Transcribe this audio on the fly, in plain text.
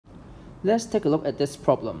Let's take a look at this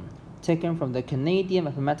problem, taken from the Canadian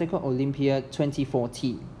Mathematical Olympiad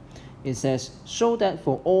 2014. It says, show that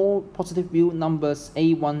for all positive real numbers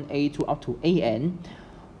a1, a2 up to an,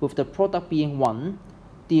 with the product being 1,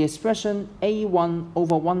 the expression a1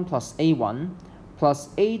 over 1 plus a1 plus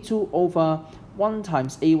a2 over 1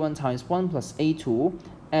 times a1 times 1 plus a2,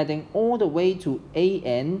 adding all the way to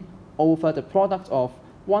an over the product of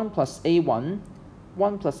 1 plus a1,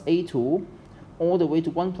 1 plus a2, all the way to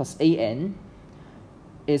 1 plus an,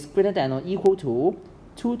 is greater than or equal to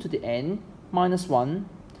 2 to the n minus 1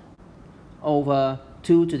 over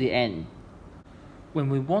 2 to the n. When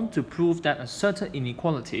we want to prove that a certain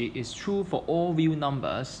inequality is true for all real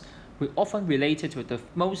numbers, we often relate it with the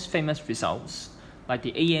most famous results, like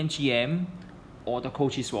the AMGM or the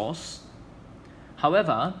Cauchy-Schwarz.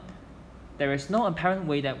 However, there is no apparent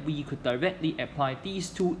way that we could directly apply these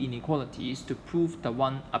two inequalities to prove the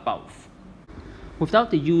one above.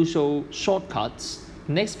 Without the usual shortcuts,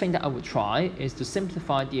 the next thing that I would try is to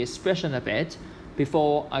simplify the expression a bit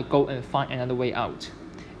before I go and find another way out.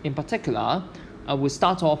 In particular, I will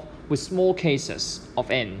start off with small cases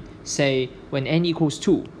of n, say when n equals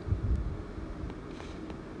 2.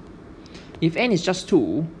 If n is just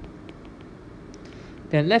 2,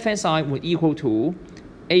 then left-hand side would equal to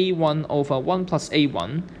a1 over 1 plus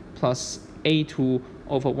a1 plus a2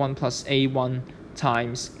 over 1 plus a1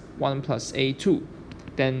 times 1 plus a2.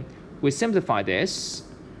 Then we simplify this,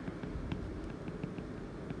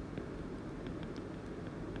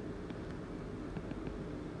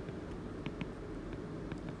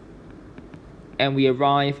 and we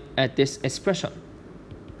arrive at this expression.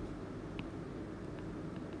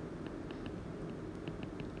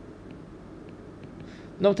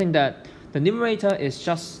 Noting that the numerator is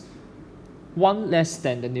just 1 less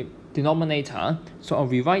than the denominator, so I'll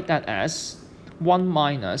rewrite that as 1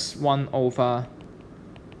 minus 1 over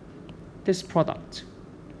this product.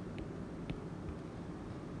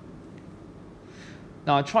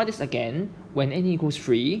 Now I'll try this again when n equals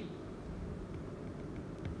 3.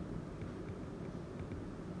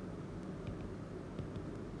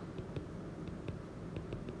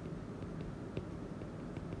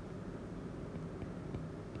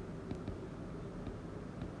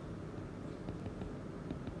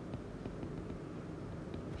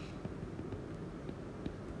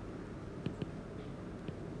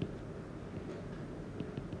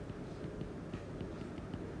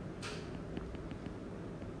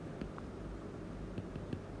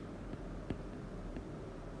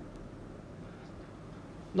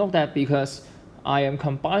 Note that because I am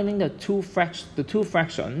combining the two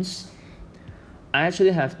fractions, I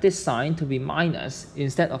actually have this sign to be minus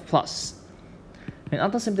instead of plus. And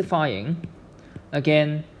after simplifying,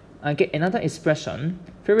 again, I get another expression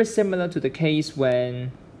very similar to the case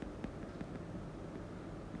when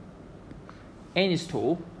n is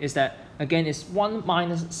 2, is that again it's 1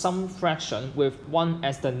 minus some fraction with 1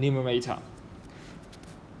 as the numerator.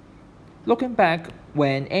 Looking back,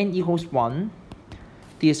 when n equals 1,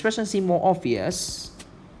 the expression seems more obvious,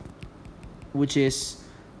 which is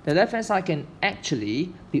the left-hand side can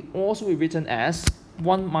actually be also rewritten as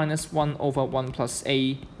 1 minus 1 over 1 plus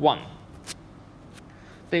a1.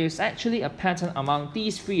 There is actually a pattern among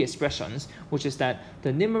these three expressions, which is that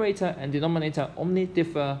the numerator and denominator only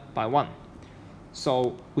differ by 1.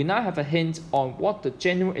 So we now have a hint on what the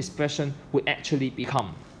general expression would actually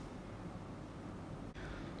become.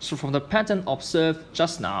 So from the pattern observed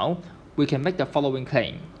just now, we can make the following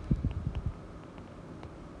claim,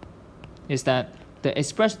 is that the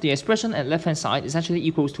expression at left-hand side is actually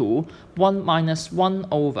equals to 1 minus 1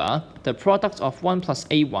 over the product of 1 plus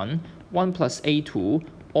a1, 1 plus a2,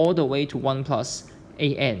 all the way to 1 plus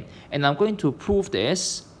an. And I'm going to prove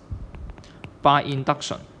this by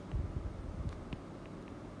induction.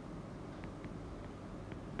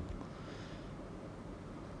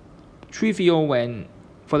 Trivial when,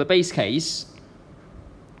 for the base case,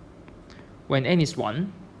 when n is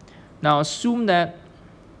 1. Now assume that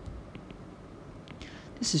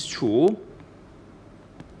this is true.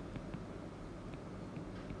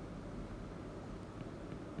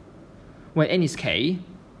 When n is k,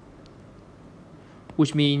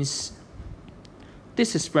 which means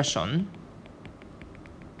this expression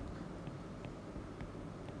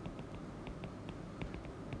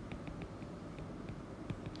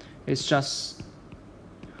is just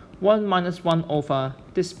 1 minus 1 over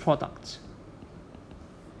this product.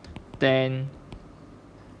 Then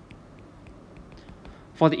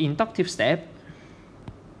for the inductive step,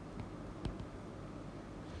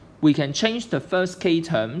 we can change the first k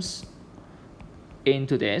terms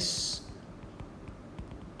into this,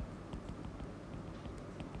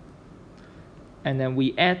 and then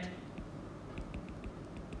we add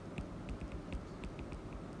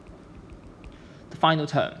final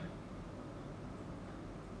term.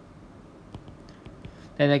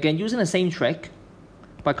 Then again, using the same trick,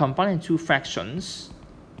 by combining two fractions,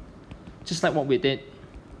 just like what we did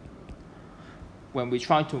when we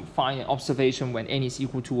tried to find an observation when n is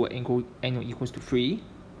equal to or n equals to 3.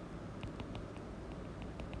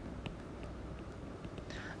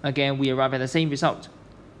 Again, we arrive at the same result.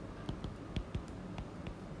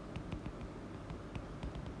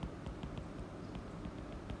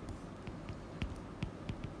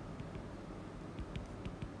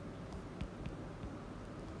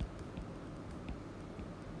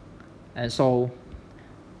 And so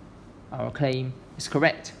our claim is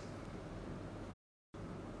correct.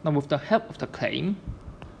 Now with the help of the claim,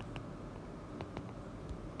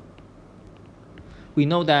 we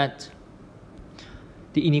know that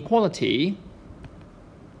the inequality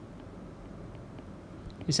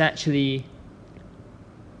is actually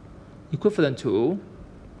equivalent to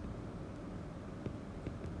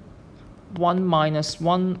 1 minus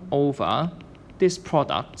 1 over this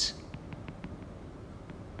product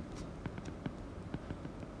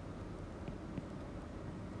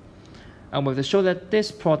and we have to show that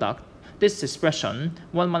this expression,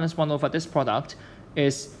 1 minus 1 over this product,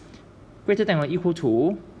 is greater than or equal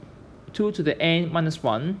to 2 to the n minus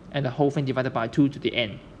 1 and the whole thing divided by 2 to the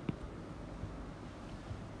n.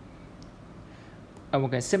 And we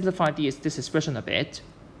can simplify this expression a bit,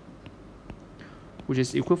 which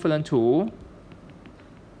is equivalent to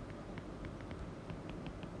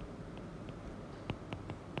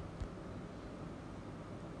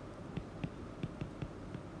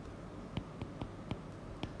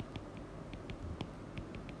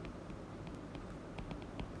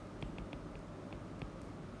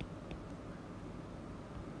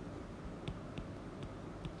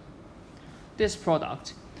this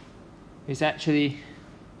product is actually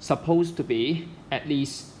supposed to be at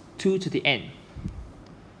least 2 to the n.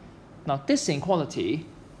 Now this inequality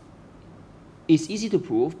is easy to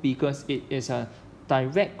prove because it is a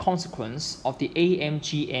direct consequence of the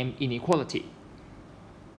AMGM inequality.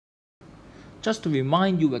 Just to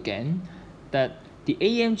remind you again that the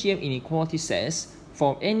AMGM inequality says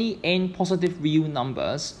for any n positive real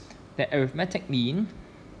numbers, the arithmetic mean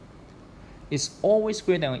is always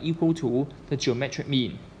greater than or equal to the geometric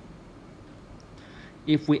mean.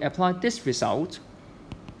 If we apply this result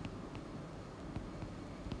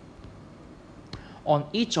on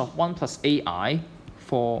each of 1 plus ai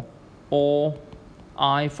for all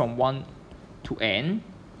I from 1 to n,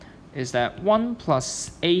 is that 1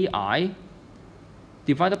 plus ai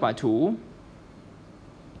divided by 2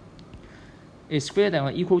 is greater than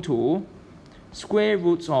or equal to square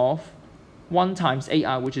roots of 1 times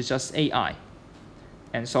ai, which is just ai.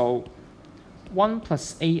 And so 1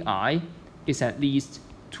 plus ai is at least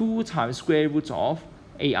 2 times square root of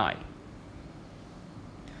ai.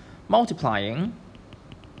 Multiplying,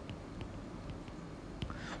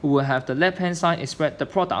 we will have the left-hand side express the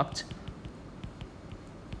product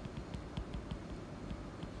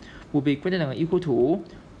will be greater than or equal to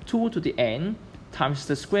 2 to the n times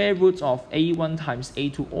the square root of a1 times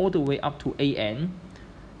a2 all the way up to an,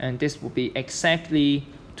 and this will be exactly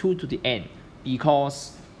 2 to the n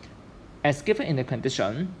because, as given in the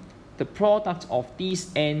condition, the product of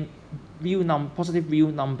these n positive real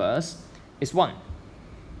numbers is 1.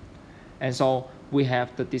 And so we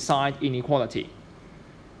have the desired inequality.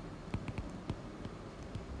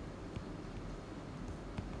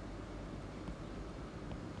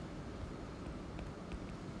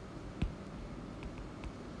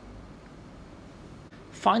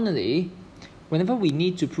 Finally, whenever we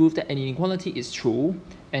need to prove that an inequality is true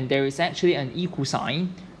and there is actually an equal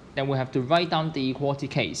sign, then we have to write down the equality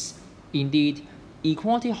case. Indeed,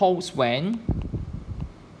 equality holds when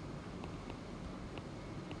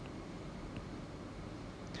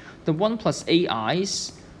the 1 plus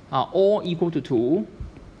ai's are all equal to 2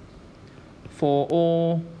 for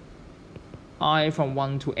all I from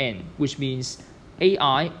 1 to n, which means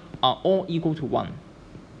ai are all equal to 1.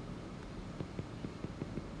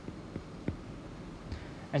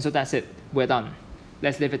 And so that's it, we're done.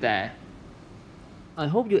 Let's leave it there. I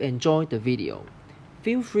hope you enjoyed the video.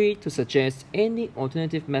 Feel free to suggest any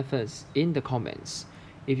alternative methods in the comments.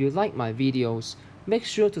 If you like my videos, make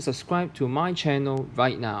sure to subscribe to my channel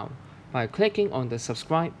right now by clicking on the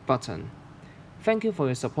subscribe button. Thank you for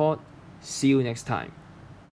your support. See you next time.